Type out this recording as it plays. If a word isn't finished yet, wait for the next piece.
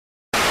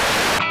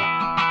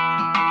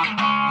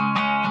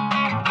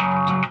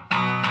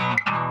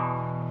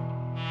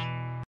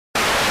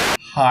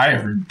Hi,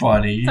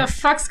 everybody. What the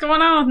fuck's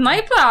going on with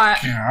Nightbot?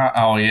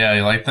 Oh, yeah,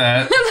 you like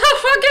that? What the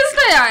fuck is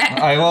that?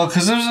 Well,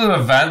 because there's an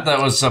event that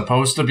was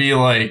supposed to be,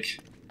 like...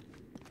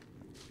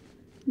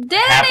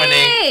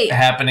 Danny!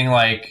 Happening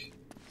like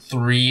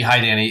 3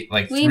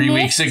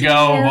 weeks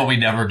ago, but we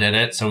never did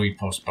it, so we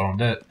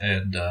postponed it,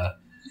 and,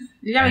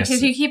 yeah,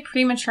 because you keep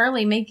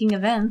prematurely making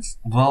events.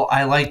 Well,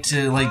 I like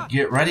to,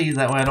 get ready,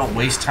 that way I don't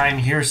waste time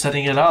here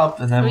setting it up,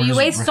 and then you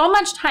waste so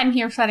much time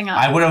here setting up.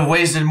 I would have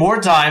wasted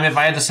more time if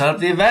I had to set up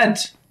the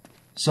event.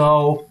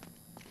 So,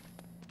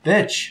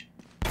 bitch.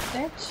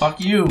 Fuck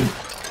you.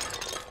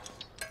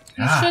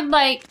 You should,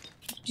 like,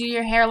 do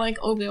your hair like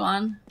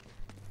Obi-Wan.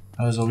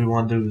 How does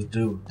Obi-Wan does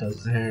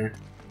his hair?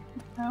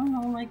 I don't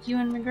know, like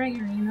Ewan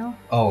McGregor, you know?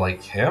 Oh,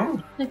 like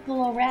him? Like the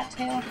little rat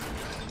tail.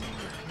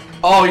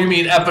 Oh, you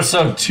mean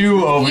episode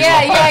 2 Obi-Wan?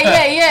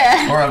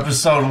 Yeah. Or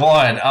episode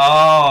 1.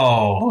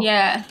 Oh.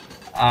 Yeah.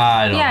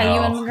 I don't know. Yeah,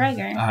 Ewan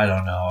McGregor. I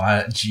don't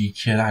know. Gee,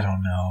 kid, I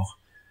don't know.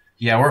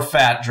 Yeah, we're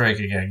fat Drake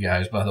again,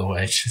 guys, by the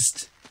way.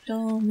 Just...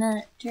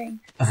 Donut Drake.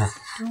 Donut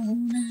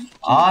Drake.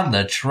 On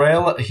the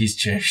trail... He's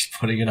just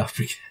putting it up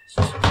again.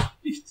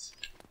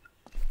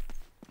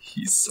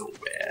 He's so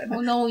bad.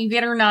 Oh no, we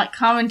better not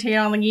commentate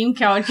on the game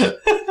couch. Yeah,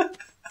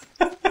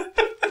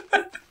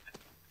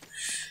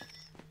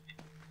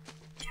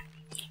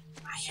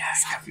 I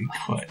gotta be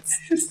quiet.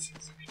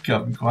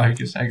 Gotta be quiet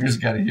because Hacker's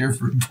gotta hear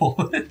for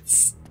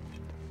bullets.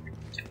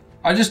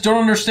 I just don't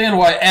understand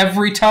why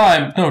every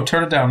time... No,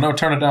 turn it down. No,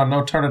 turn it down.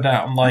 No, turn it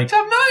down. I'm like...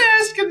 I'm not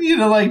asking you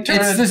to, like, turn it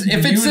down.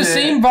 If it's the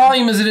same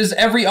volume as it is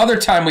every other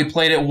time we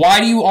played it,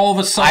 why do you all of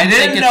a sudden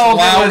think it's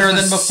louder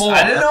than before?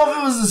 I didn't know if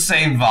it was the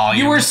same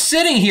volume. You were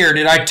sitting here.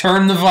 Did I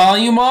turn the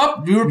volume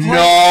up? We were playing,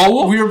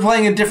 no. We were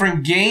playing a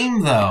different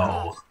game,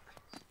 though.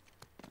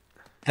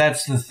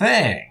 That's the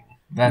thing.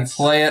 We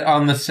play it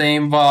on the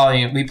same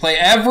volume. We play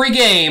every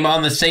game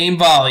on the same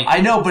volume.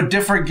 I know, but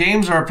different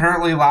games are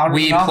apparently louder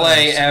than others. We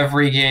play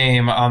every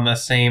game on the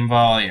same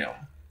volume.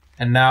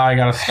 And now I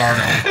gotta start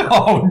over.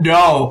 Oh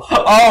no!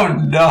 Oh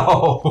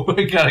no!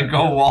 We gotta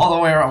go all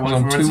the way around.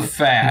 I'm too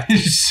fat. You're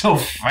so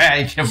fat,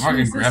 you can't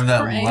fucking grab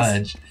that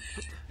ledge.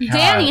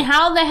 Danny,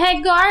 how the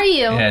heck are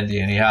you? Yeah,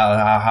 Danny,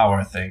 how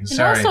are things? And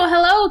Sorry. also,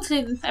 hello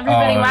to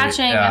everybody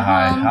watching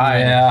at home. Hi.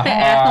 Yeah,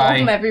 at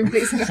home,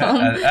 everybody's at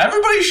home.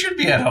 Everybody should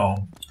be at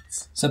home.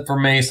 Except for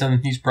Mason,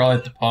 he's probably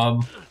at the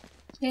pub.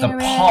 The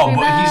pub? He's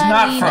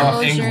not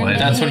from England.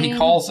 That's what he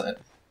calls it.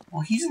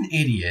 Well, he's an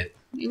idiot.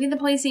 Maybe the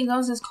place he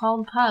goes is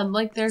called pub.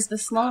 Like, there's the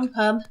Sloan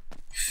pub.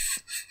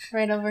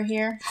 Right over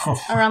here,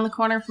 around the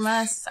corner from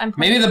us.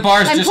 Maybe the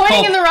bar's just called... I'm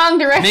pointing in the wrong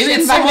direction. Maybe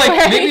it's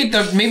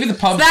maybe the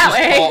pub's that just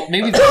way. called...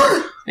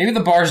 Maybe the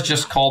bar's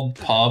just called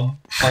pub,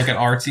 like an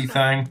artsy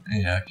thing.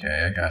 Yeah,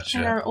 okay, I gotcha.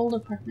 At our old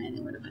apartment,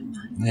 it would have been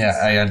nice. Yeah,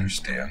 I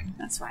understand.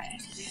 That's why I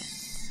did it.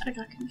 I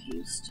got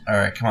confused. All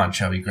right, come on,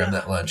 Chubby, grab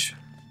that ledge.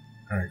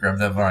 All right, grab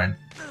that vine.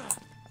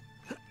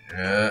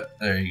 Yeah,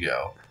 there you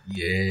go.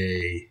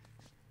 Yay.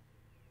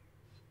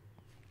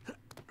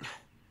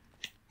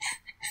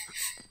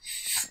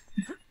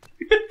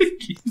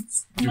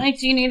 Mike,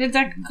 do you need a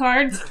deck of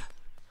cards?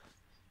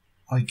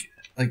 Like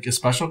a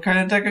special kind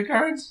of deck of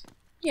cards?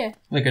 Yeah.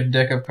 Like a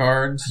deck of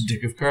cards? A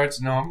deck of cards?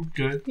 No, I'm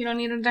good. You don't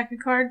need a deck of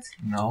cards?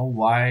 No,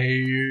 why are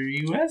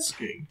you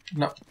asking?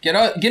 No,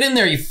 get in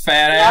there, you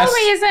fat ass. No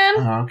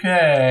reason.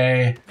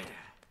 Okay.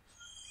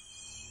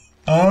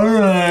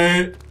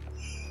 Alright.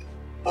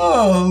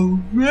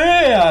 Oh,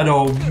 man.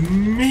 Oh,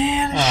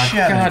 man. Oh,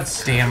 God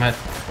damn it.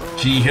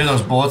 Gee, you hear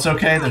those bullets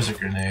okay? There's a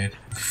grenade.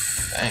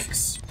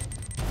 Thanks.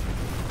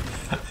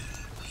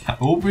 I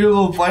won't be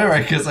able to play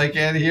right because I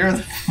can't hear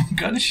the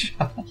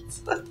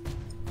gunshots.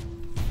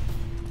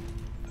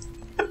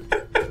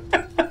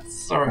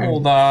 Sorry.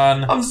 Hold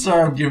on. I'm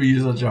sorry I'm giving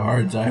you such a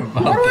hard time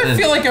about Why do this.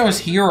 I feel like I was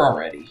here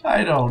already?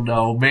 I don't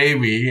know.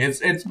 Maybe.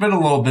 It's been a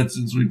little bit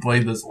since we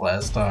played this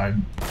last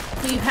time.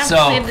 Well, you have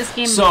played this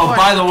game so before.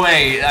 by the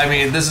way, I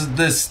mean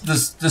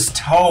this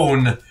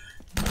tone,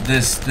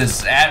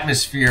 this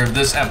atmosphere of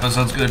this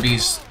episode's going to be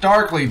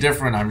starkly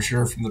different, I'm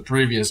sure, from the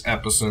previous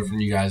episode from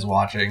you guys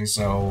watching.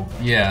 So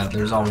yeah,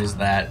 there's always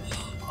that.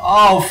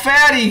 Oh,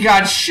 Fatty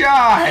got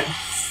shot.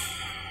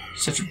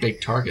 Such a big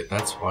target.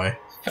 That's why.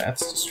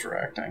 That's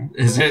distracting.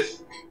 Is it?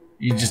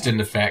 You just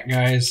into fat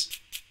guys?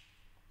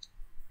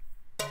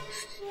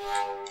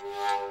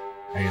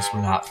 I guess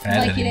we're not fat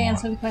I'd like you to anymore.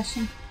 answer the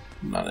question.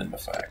 I'm not into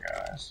fat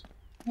guys.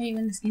 Are you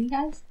into skinny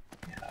guys?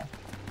 Yeah.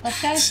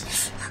 Left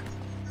guys?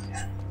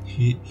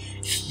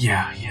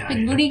 Yeah.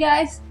 Big booty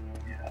guys?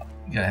 Yeah.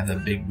 You gotta have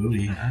that big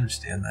booty. I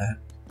understand that.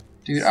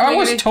 Dude, I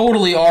was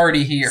totally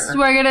already here.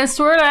 Swagger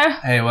sorta.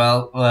 Hey,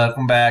 well,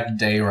 welcome back,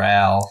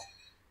 Dayral.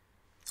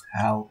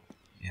 How?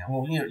 Yeah,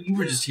 well, you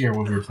were just here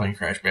when we were playing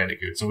Crash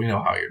Bandicoot, so we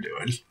know how you're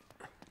doing.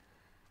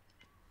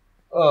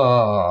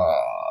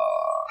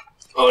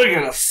 Oh, you're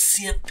gonna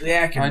sit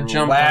back and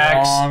I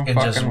relax and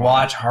just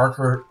watch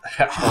Harkour.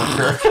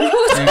 Harkour.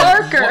 Who's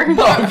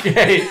Harkour?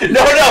 Okay.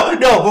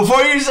 No.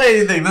 Before you say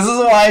anything, this is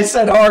why I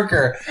said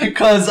Harkour.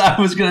 Because I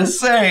was gonna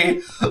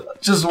say,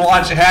 just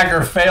watch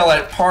Hacker fail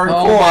at parkour.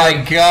 Oh my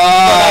god. But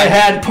I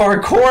had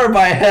parkour in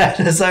my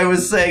head as I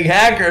was saying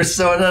Hacker,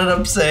 so it ended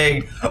up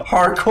saying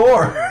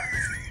Harkour.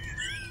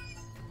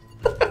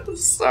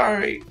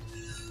 Sorry.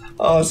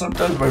 Oh,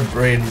 sometimes my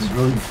brain is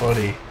really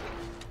funny.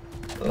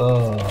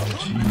 Oh,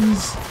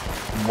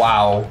 jeez.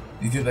 Wow.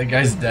 You think that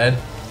guy's dead?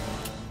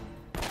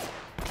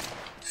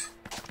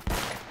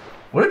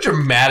 What a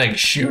dramatic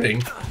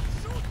shooting.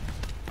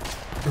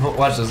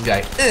 Watch this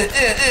guy.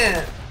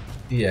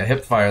 Yeah,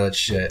 hip fire that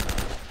shit.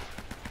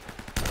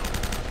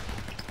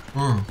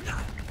 Oh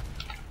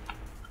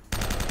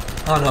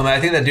no, man, I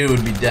think that dude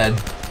would be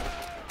dead.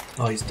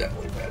 Oh, he's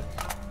definitely dead.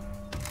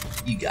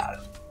 You got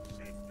him.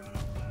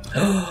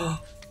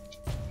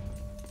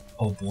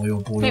 Oh boy, oh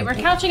boy. Wait, oh we're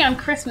boy. counting on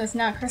Christmas,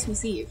 not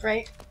Christmas Eve,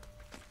 right?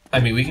 I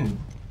mean, we can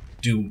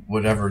do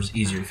whatever's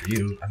easier for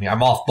you. I mean,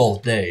 I'm off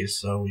both days,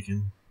 so we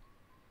can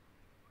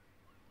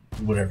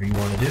do whatever you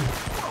want to do.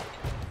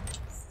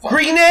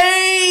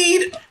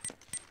 Grenade!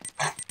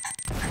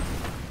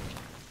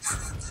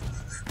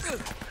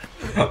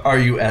 Are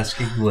you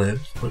asking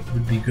Liv what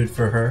would be good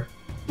for her?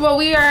 Well,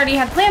 we already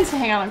had plans to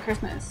hang out on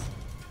Christmas.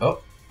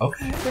 Oh,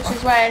 okay. Which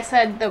is why I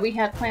said that we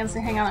had plans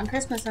to hang out on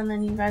Christmas, and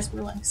then you guys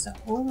were like, so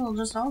we'll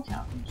just all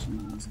count.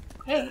 And I was like,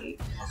 okay.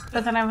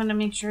 But then I wanted to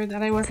make sure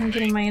that I wasn't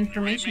getting my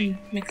information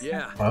mixed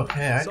up.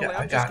 Okay,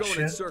 I got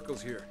you.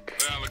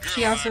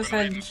 She also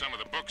said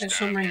that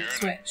she'll bring a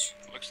Switch.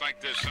 Looks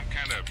like there's some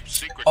kind of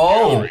secret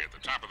Oh, gallery at the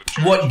top of the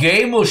church. what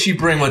game will she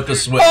bring with the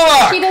Switch?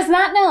 She does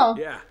not know.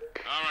 Yeah.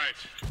 All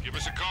right. Give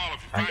us a call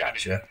if you I find got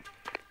anything. you.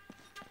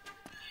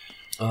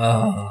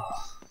 Oh,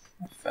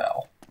 I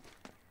fell.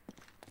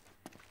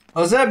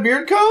 Oh, is that a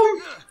beard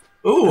comb?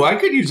 Ooh, I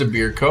could use a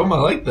beard comb. I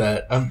like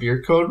that. I'm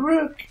Beard Code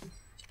Rick.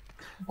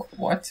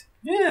 What?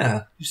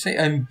 Yeah. You say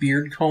I'm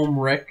Beard Comb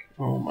Rick?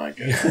 Oh my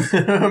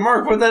god.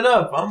 Mark, put that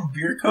up. I'm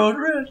Beard Code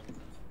Rick.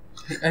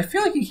 I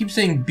feel like you keep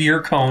saying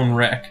Beer Cone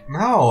Rick.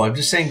 No, I'm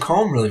just saying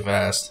comb really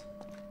fast.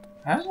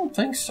 I don't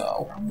think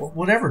so.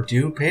 Whatever,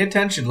 dude. Pay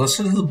attention.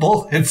 Listen to the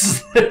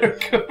bullets.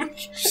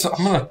 So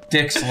I'm gonna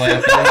dick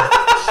slap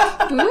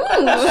you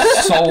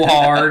so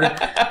hard.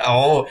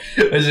 Oh,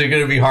 is it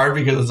going to be hard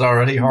because it's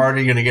already hard? Or are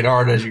you going to get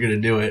hard as you're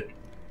going to do it?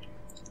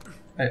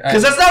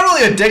 Because that's not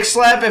really a dick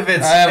slap if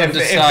it's... I haven't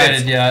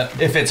decided yet.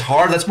 If it's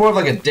hard, that's more of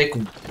like a dick...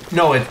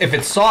 No, if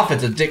it's soft,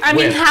 it's a dick I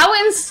whip. mean, how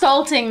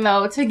insulting,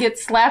 though, to get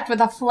slapped with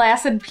a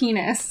flaccid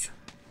penis.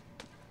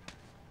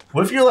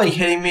 What if you're like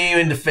hitting me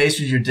in the face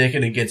with your dick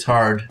and it gets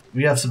hard?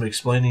 We have some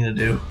explaining to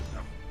do.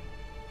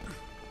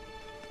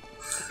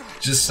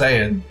 Just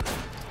saying.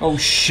 Oh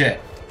shit.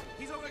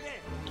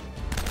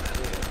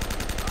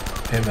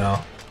 Hey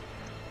Mel.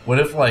 What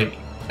if like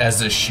as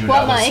this shootout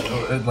What, Mike?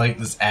 is, like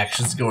this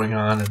action's going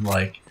on and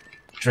like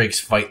Drake's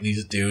fighting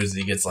these dudes and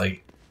he gets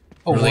like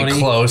really Woody.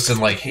 close and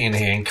like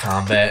hand-to-hand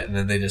combat and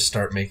then they just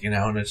start making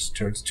out and it just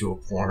turns to a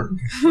porn.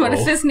 What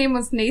if his name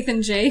was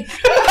Nathan Jake?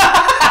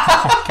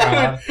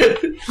 God.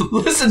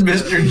 Listen,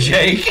 Mr.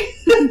 Jake.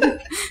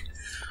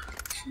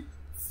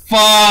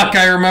 Fuck,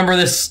 I remember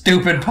this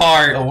stupid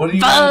part. Oh, what are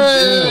you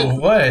gonna do?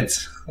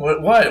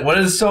 What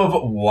is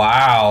so...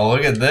 Wow,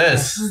 look at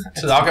this.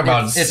 Talk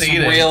about It's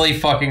seating. really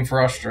fucking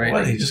frustrating.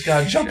 What, you just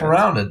gotta jump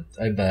around it,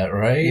 I bet,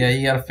 right? Yeah,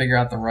 you gotta figure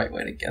out the right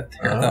way to get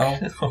there, though.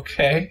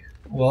 Okay.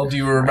 Well, do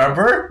you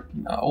remember?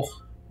 No.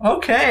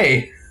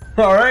 Okay.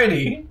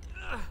 Alrighty.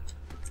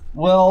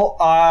 Well,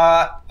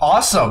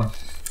 awesome.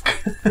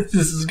 This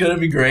is gonna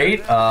be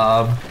great.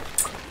 Here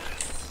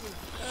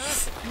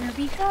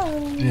we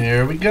go.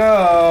 Here we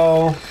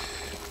go.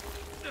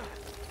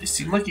 You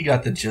seem like you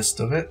got the gist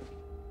of it.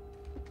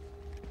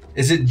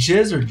 Is it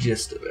jizz or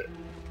gist of it?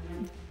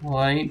 Well,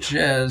 I ain't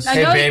jizz. I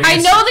Hey, know, baby, I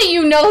it's- know that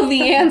you know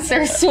the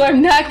answer, so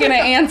I'm not gonna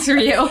answer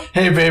you.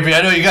 Hey, baby,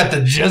 I know you got the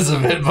jizz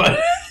of it, but...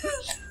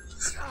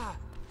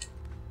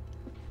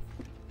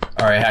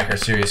 Alright, Hacker,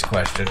 serious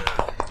question.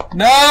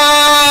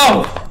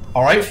 No!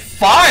 Alright,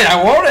 fine,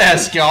 I won't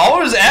ask you. All I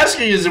was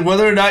asking is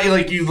whether or not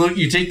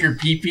you take your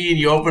pee-pee and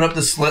you open up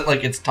the slit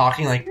like it's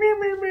talking like... Meh,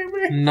 meh, meh,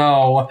 meh.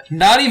 No.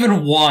 Not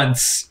even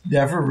once.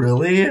 Never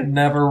really?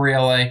 Never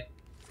really.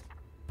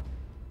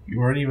 You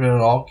weren't even at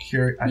all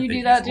curious. You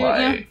do that, do you?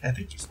 I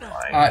think he's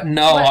lying.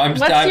 No,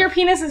 What's your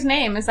penis's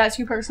name? Is that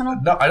too personal?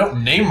 No, I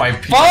don't name my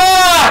pee.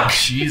 Fuck!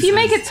 Jesus. If you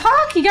make it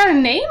talk, you gotta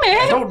name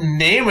I it. don't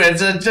name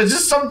it. It's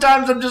just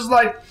sometimes I'm just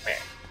like...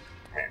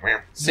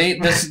 See,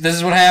 this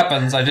is what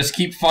happens. I just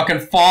keep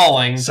fucking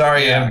falling.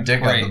 Sorry, I have a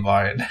dick great. on the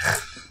mind.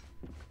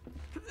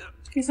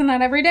 Isn't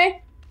that every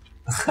day?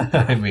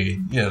 I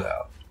mean, you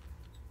know.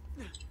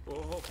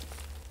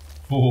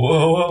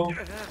 Whoa.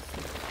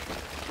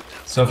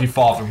 So if you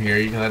fall from here,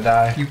 you're gonna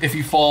die? If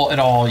you fall at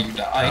all, you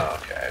die. Oh,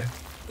 okay.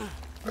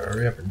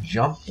 Hurry up and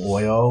jump,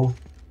 boyo.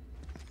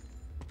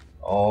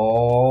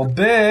 Oh,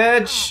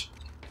 bitch!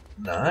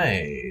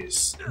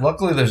 Nice.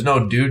 Luckily, there's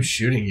no dude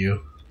shooting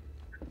you.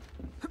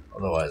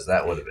 Otherwise,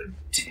 that would have been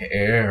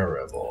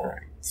terrible.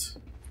 Right. So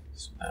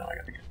now I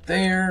gotta get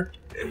there.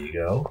 There you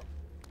go.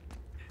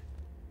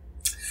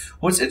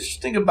 What's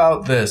interesting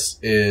about this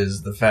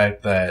is the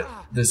fact that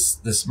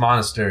this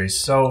monastery is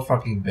so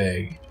fucking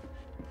big,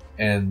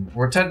 and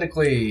we're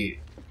technically...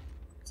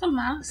 It's a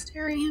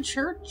monastery and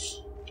church?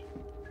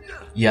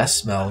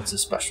 Yes, Mel, it's a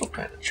special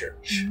kind of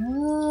church.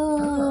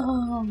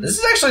 Oh. This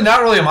is actually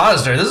not really a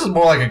monastery. This is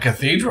more like a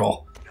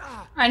cathedral.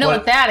 I know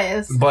what that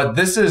is. But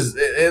this is...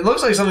 It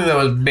looks like something that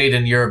was made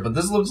in Europe, but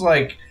this looks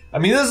like... I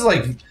mean, this is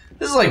like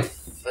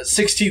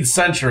 16th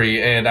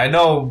century, and I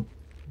know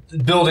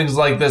buildings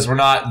like this were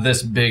not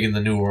this big in the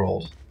New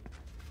World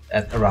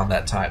around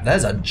that time. That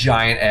is a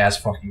giant ass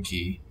fucking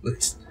key.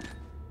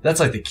 That's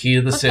like the key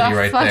to the city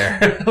right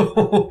there.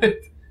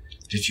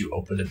 Did you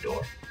open a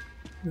door?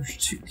 There's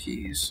 2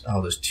 keys.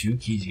 Oh, there's 2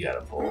 keys you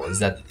gotta pull. Is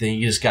that the thing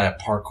you just gotta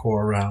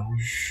parkour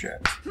around?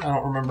 Shit. I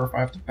don't remember if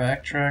I have to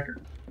backtrack or...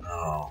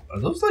 Oh, are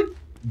those like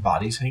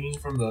bodies hanging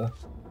from the...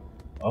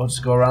 Oh,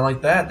 just go around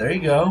like that. There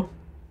you go.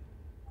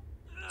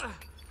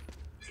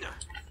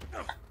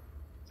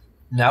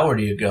 Now where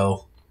do you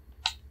go?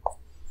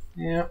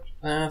 Yep,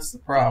 that's the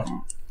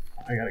problem.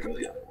 I gotta go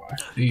the other way.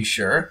 Are you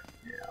sure?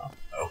 Yeah.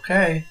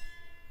 Okay.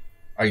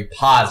 Are you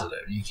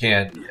positive? You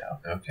can't... Yeah.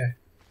 Okay.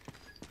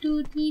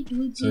 So we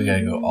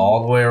gotta go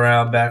all the way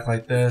around back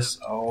like this.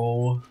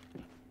 O-M-G.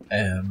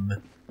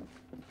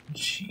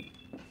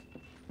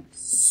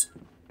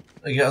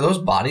 Like, are those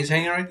bodies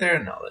hanging right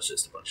there? No, that's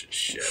just a bunch of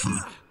shit.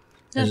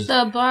 Let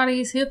the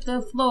bodies hit the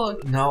floor.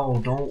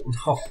 No, don't.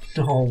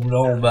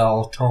 No,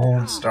 Mel.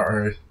 Don't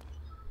start.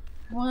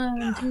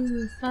 1,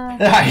 2,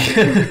 5.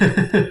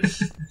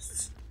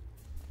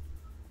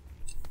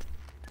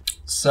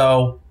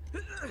 So,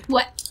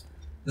 What?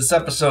 this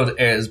episode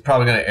is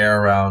probably going to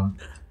air around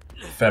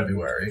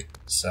February.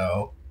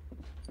 So,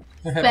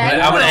 I'm going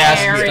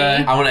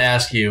to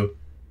ask you,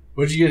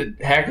 what'd you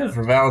get Hacker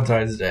for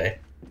Valentine's Day?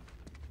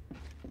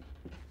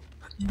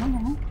 I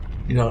don't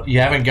know. You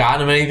haven't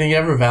gotten him anything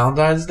yet for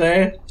Valentine's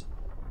Day?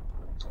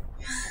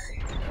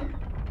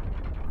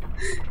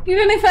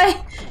 Even if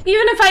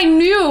I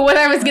knew what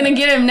I was gonna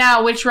get him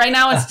now, which right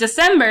now it's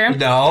December.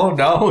 No.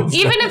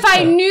 Even if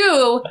I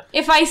knew,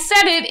 if I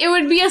said it, it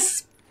would be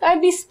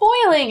I'd be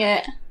spoiling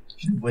it.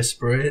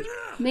 Whisper it.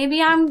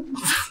 Maybe I'm.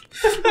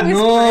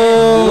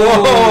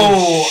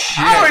 Whoa!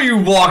 How are you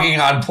walking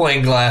on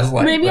plain glass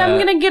like Maybe that? I'm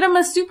gonna get him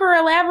a super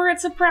elaborate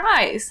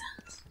surprise.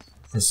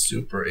 A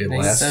super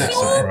elastic.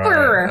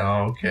 Super!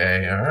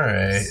 Okay,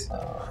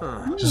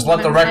 alright. Just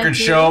let the record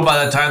show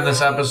by the time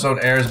this episode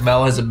airs,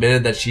 Mel has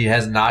admitted that she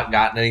has not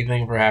gotten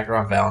anything for Hacker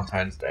on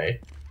Valentine's Day.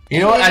 You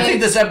know what? I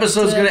think this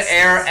episode's going to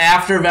air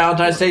after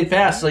Valentine's Day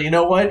passed, so you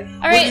know what?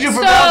 What did you do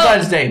for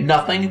Valentine's Day?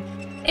 Nothing?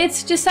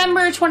 It's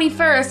December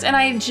 21st, and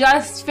I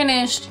just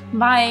finished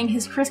buying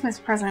his Christmas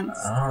presents.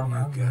 Oh,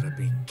 my Gotta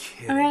be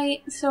kidding.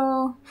 Alright,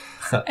 so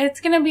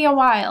it's gonna be a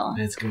while.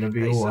 It's going to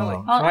be a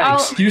while.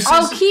 Excuses?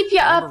 I'll keep you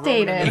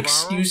updated.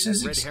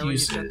 Excuses. You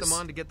sent them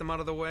on to get them out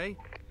of the way?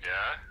 Yeah?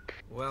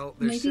 Well,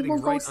 they're Maybe sitting we'll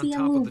go right see on a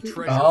top of the movie.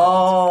 treasure.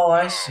 Oh,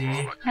 I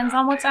see. Depends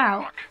on what's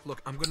out.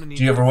 Look, I'm gonna need.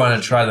 Do you ever want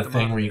to try the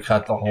thing where you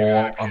cut the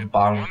hole on the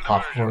bottom of the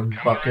popcorn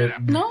bucket?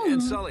 No.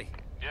 And Sully,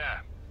 Yeah.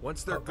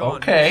 once they're gone,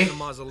 Okay. head to the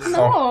mausoleum.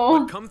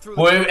 No. Come through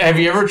the Well, have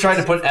you ever tried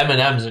to put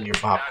M&Ms in your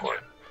popcorn?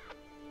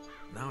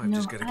 Now I've No,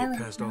 just gotta I get like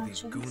past all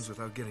these nachos. goons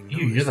without getting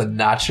You're noticed. the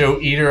nacho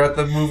eater at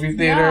the movie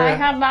theater? Yeah, I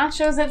have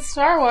nachos at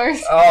Star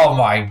Wars. Oh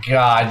my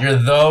god, you're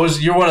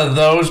one of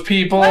those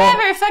people?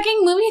 Whatever, fucking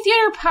movie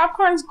theater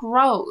popcorn's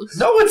gross.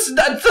 No, it's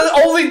not the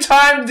only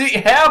time to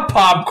have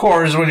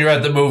popcorn is when you're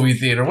at the movie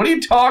theater. What are you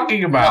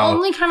talking The about?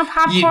 only kind of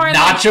You eat popcorn.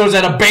 nachos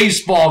at a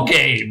baseball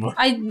game.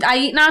 I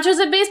eat nachos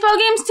at baseball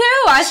games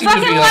too. I Seem to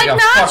fucking be like a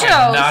nachos.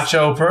 fucking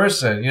nacho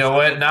person. You know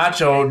what?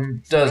 Nacho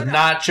does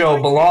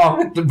nacho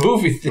belong at the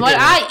movie theater? What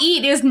I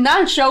eat is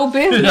nacho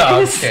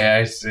business. Okay,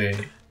 I see.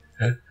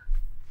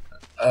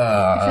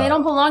 If they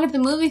don't belong at the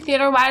movie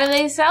theater, why do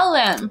they sell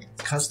them?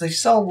 Because they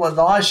sell a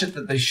lot of shit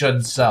that they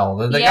shouldn't sell.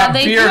 They Yeah, got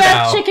they do beer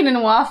have now. chicken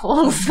and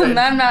waffles, and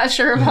I'm not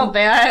sure about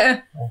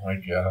that. Oh my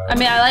god. I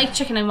mean, I like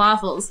chicken and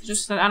waffles,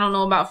 just that I don't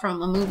know about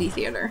from a movie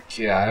theater.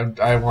 Yeah,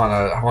 I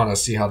wanna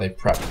see how they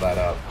prep that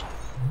up.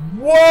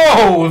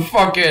 Whoa!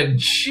 Fucking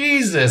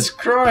Jesus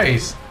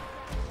Christ!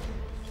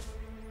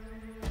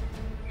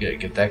 You gotta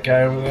get that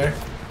guy over there.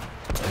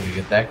 You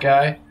get that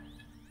guy.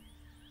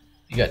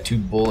 You got 2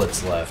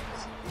 bullets left.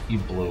 You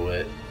blew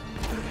it.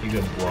 You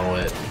can blow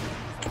it.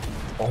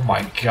 Oh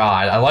my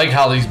god! I like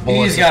how these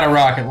bullets. He's got a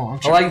rocket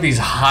launcher. I like these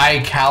high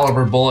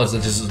caliber bullets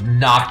that just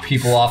knock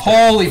people off.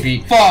 Holy their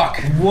feet. fuck!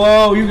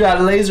 Whoa, you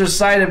got laser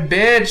sighted,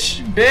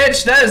 bitch!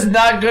 Bitch, that is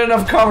not good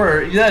enough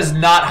cover. That is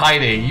not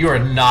hiding. You are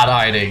not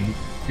hiding.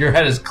 Your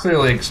head is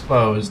clearly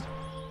exposed.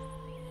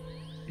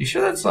 You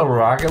sure that's a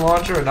rocket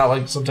launcher and not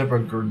like some type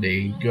of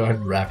grenade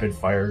gun, rapid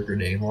fire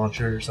grenade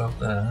launcher or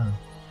something? I don't know.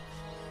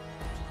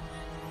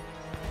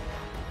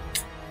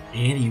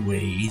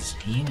 Anyways,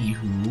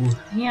 anywho.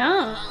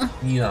 Yeah.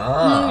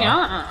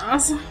 Yeah.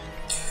 Yes.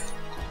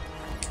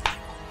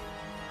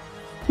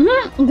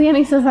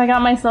 Danny says I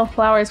got myself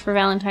flowers for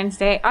Valentine's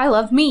Day. I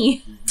love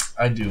me.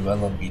 I do. I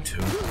love me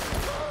too.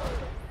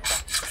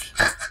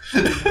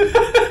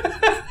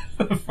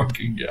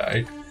 Fucking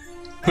guy.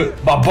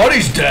 My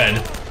buddy's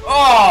dead.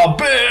 Oh,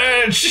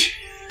 bitch.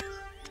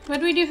 What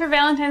did we do for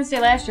Valentine's Day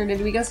last year?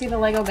 Did we go see the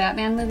Lego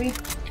Batman movie?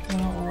 I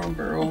don't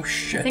remember. Oh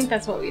shit. I think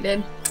that's what we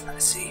did. I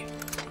see.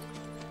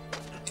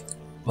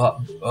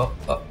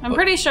 I'm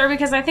pretty sure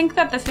because I think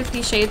that the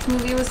 50 Shades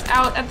movie was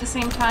out at the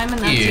same time, and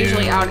that's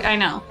usually out. I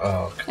know.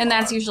 Oh, and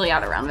that's usually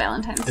out around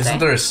Valentine's Day. Isn't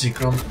there a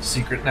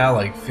secret now,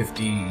 like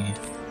 50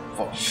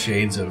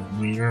 Shades of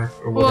Wiener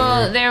or whatever?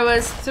 Well, there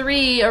was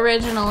 3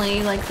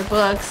 originally, like the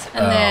books,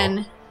 and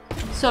then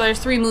so there's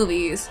 3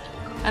 movies.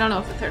 I don't know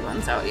if the 3rd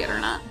one's out yet or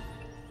not.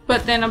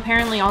 But then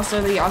apparently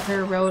also the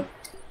author wrote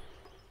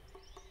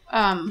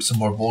some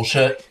more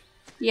bullshit.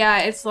 Yeah,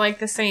 it's like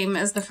the same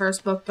as the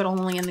first book, but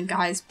only in the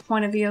guy's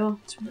point of view.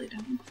 It's really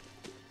dumb.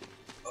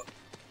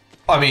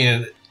 I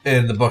mean,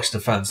 in the book's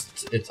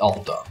defense, it's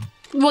all dumb.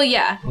 Well,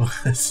 yeah.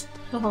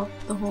 the whole.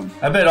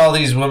 I bet all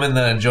these women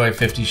that enjoy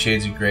 50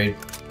 Shades of Grey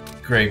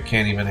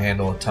can't even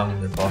handle a tongue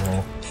in their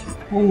butthole.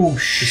 Oh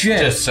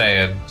shit! Just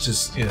saying.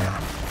 Just, you know.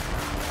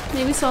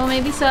 Maybe so,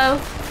 maybe so.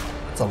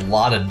 It's a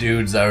lot of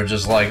dudes that are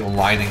just like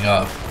lining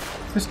up.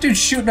 This dude's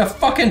shooting a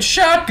fucking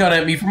shotgun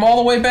at me from all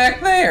the way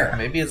back there.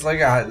 Maybe it's like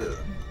a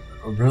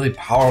really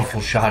powerful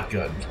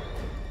shotgun.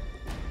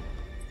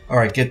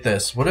 Alright, get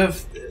this. What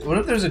if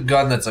there's a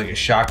gun that's like a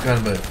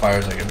shotgun but it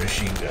fires like a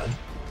machine gun?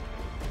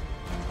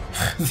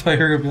 I thought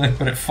you were gonna be like,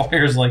 but it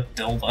fires like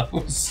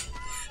dildos.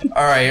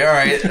 Alright.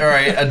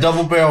 A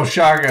double barrel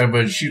shotgun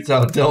but it shoots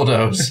out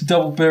dildos.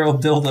 Double barrel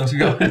dildos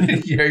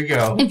going. Here you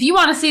go. If you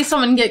want to see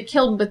someone get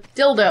killed with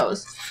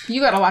dildos, you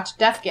gotta watch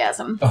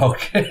Deathgasm.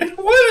 Okay.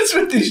 What is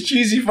with these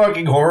cheesy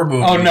fucking horror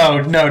movies? Oh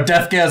no,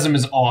 Deathgasm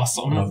is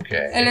awesome.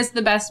 Okay. It is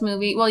the best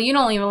movie. Well, you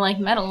don't even like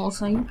metal,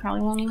 so you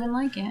probably won't even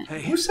like it.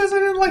 Who says I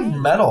didn't like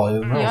metal?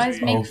 You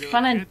always make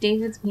fun of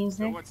David's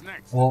music.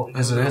 Well,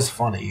 because it is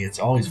funny. It's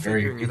always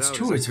very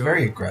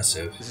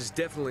aggressive. This is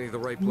definitely the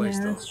right place,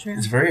 Yeah, though. that's true.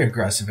 It's very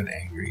aggressive and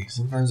angry.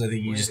 Sometimes I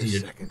think you just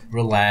need to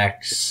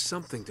relax.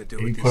 Something to do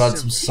Maybe with put on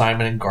this some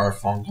Simon and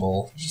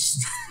Garfunkel.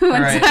 Just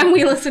One Right. time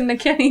we listened to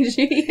Kenny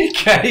G.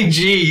 Kenny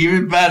G,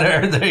 even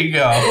better. There you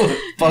go.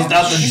 Bust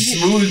out the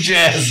smooth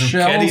jazz of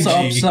Kenny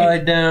Shells G.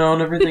 upside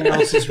down, everything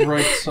else is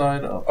right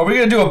side up. Are we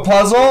gonna do a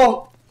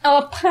puzzle?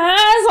 A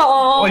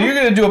puzzle! Well, you're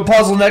gonna do a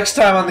puzzle next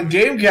time on the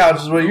game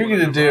couch. Is what you're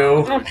gonna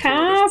do. A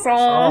puzzle!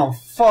 Oh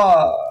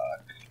fuck.